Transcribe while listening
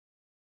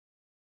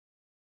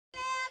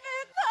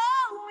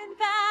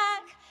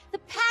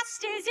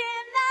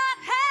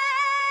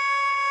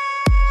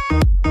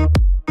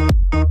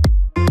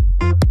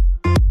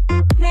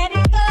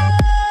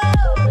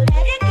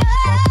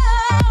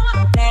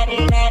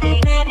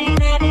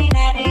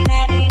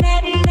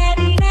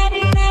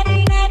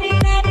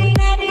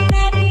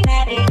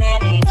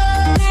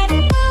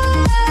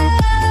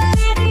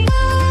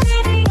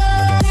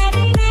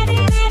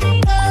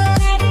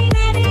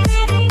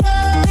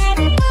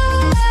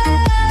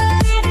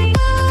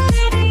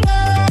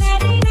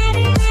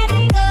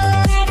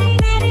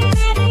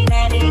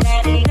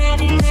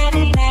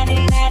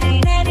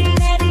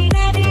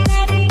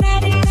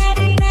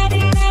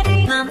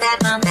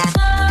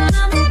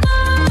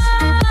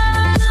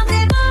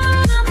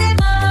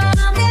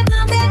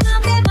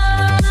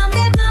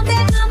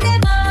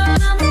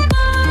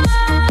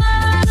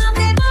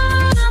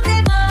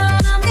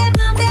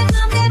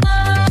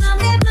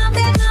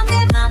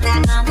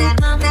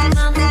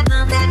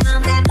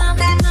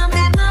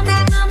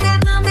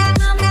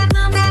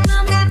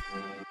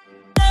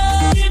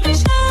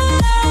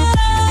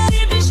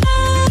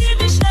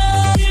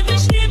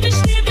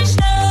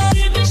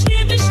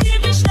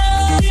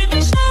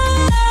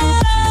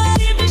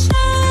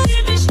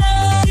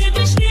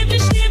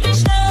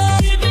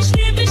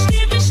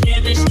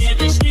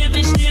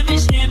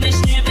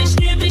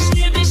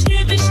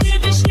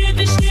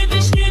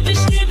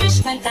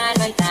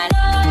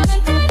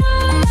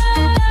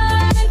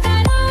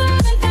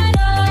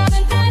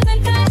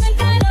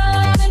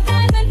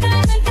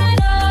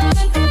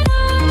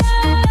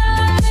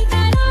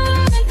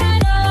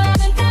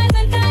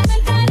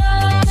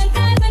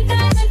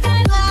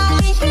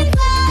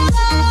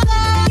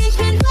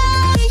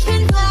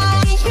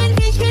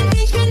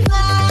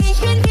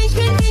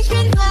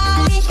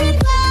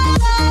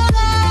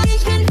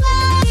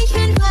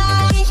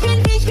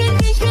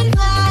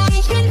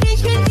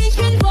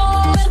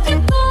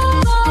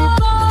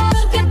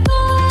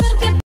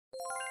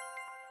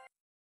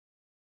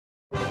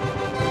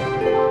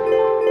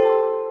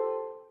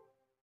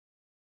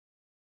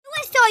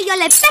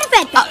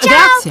Perfetto,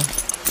 ciao! Grazie.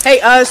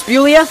 Hey,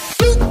 Spulia?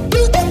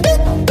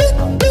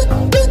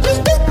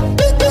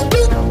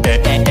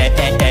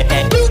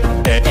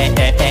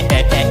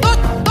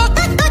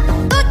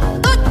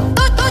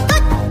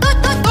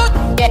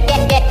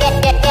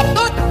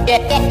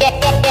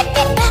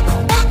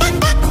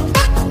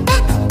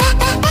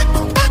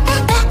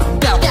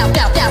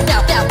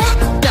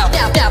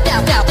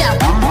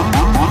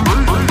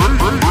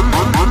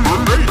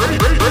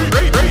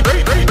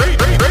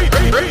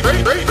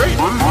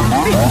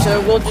 So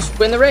we'll just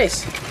win the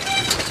race.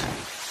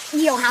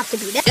 You don't have to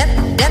be there.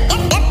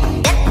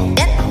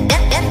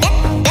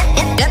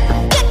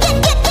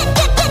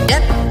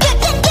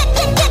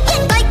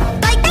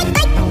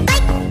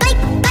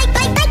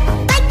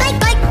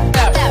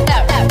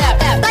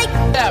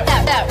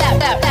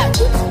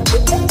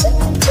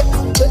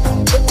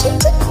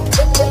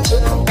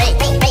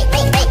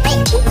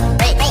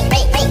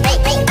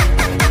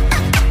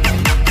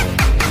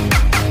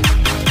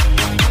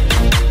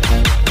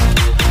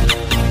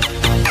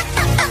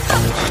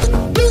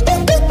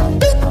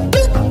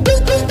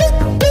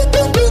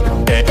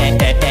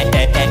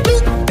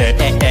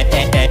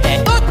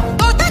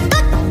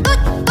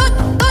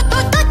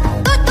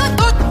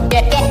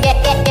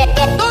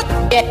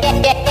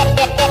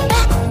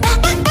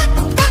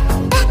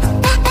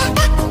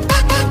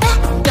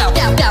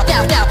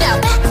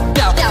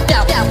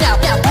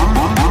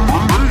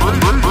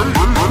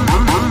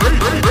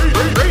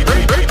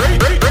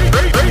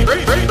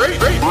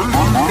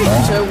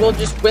 So we'll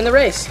just win the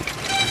race.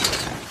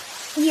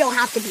 You don't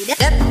have to be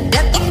there.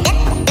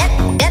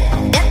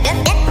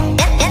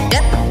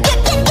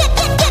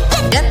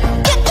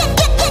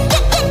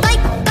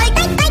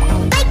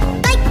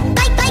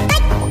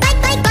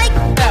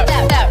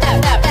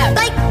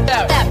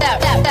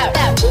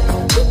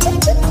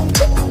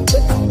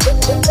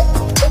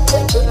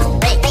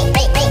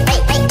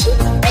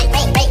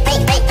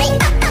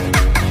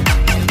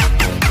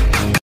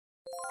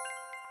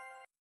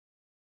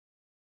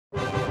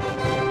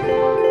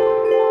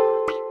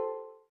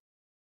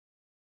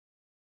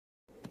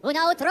 Un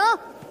altro?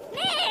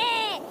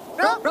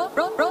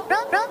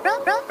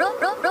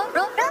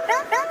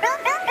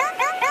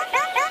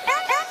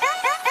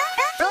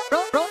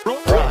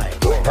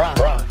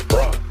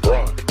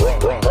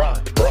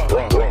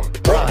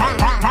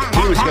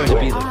 He was going to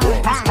be the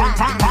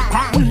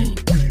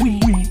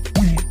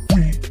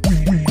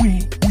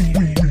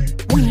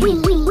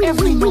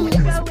Every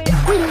moment.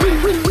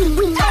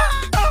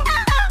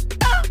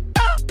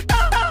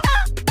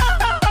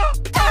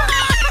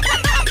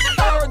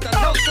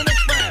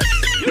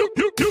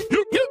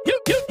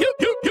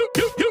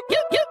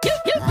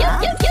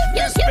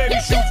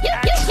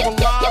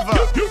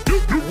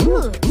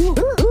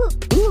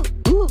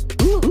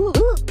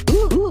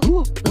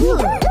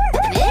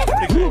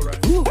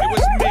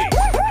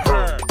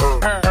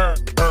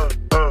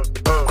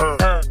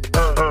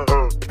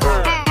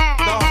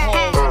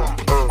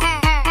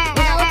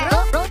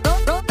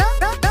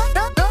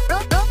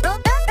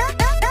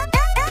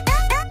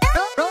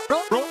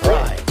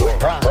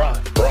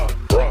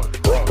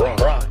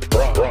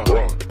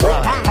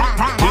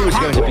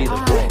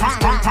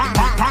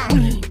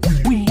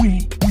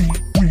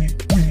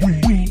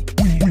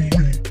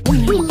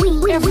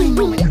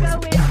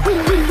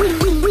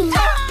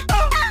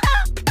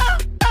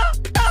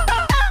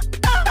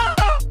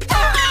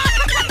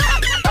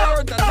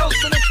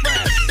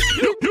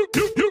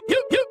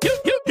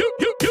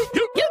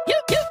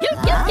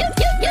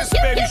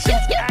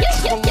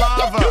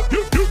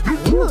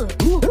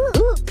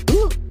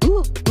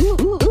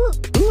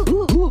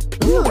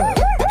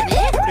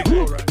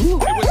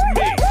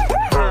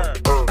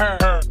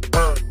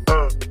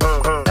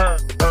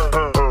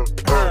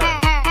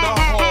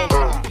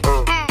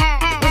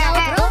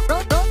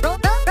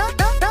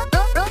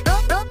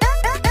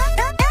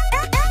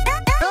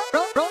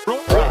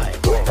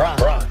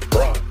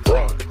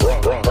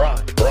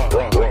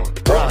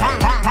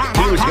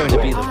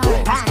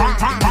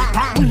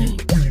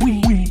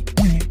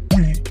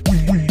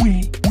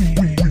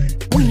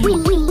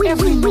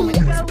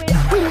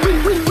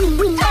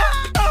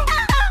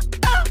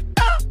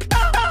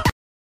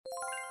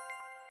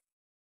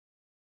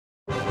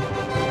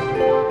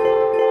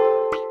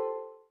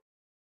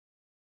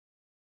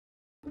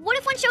 What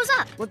if one shows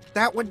up? Well,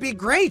 that would be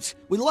great.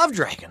 We love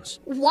dragons.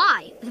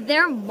 Why?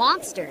 They're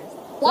monsters.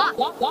 Why?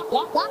 What do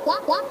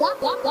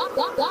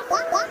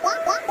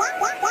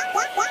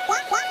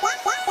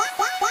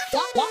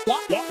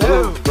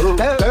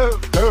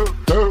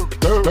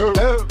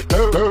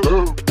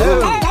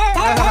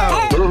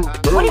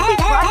you think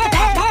brought the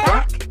band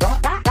back?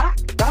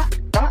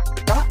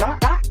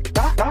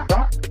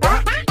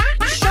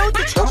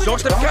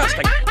 Source of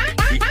casting.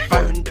 We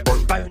found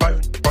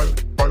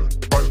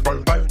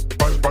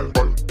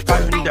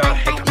a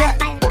heck. Yeah,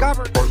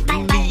 cover me.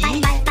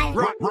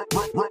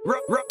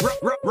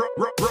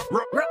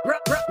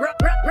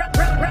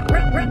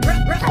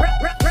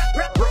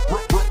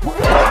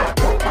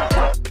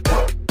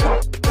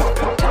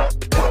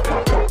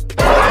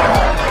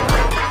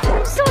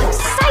 I'm so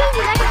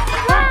excited, I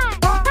can cry.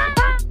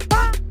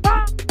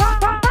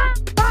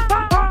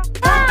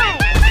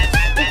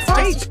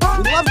 Great.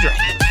 We love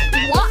dragons.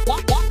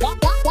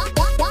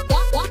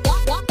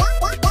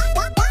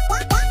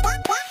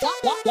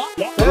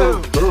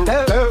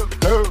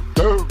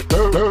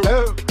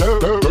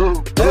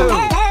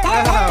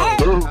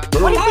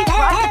 What do you think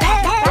brought the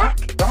band back?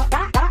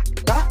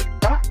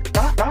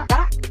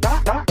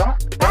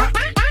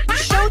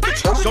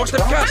 Source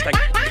of casting.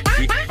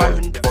 We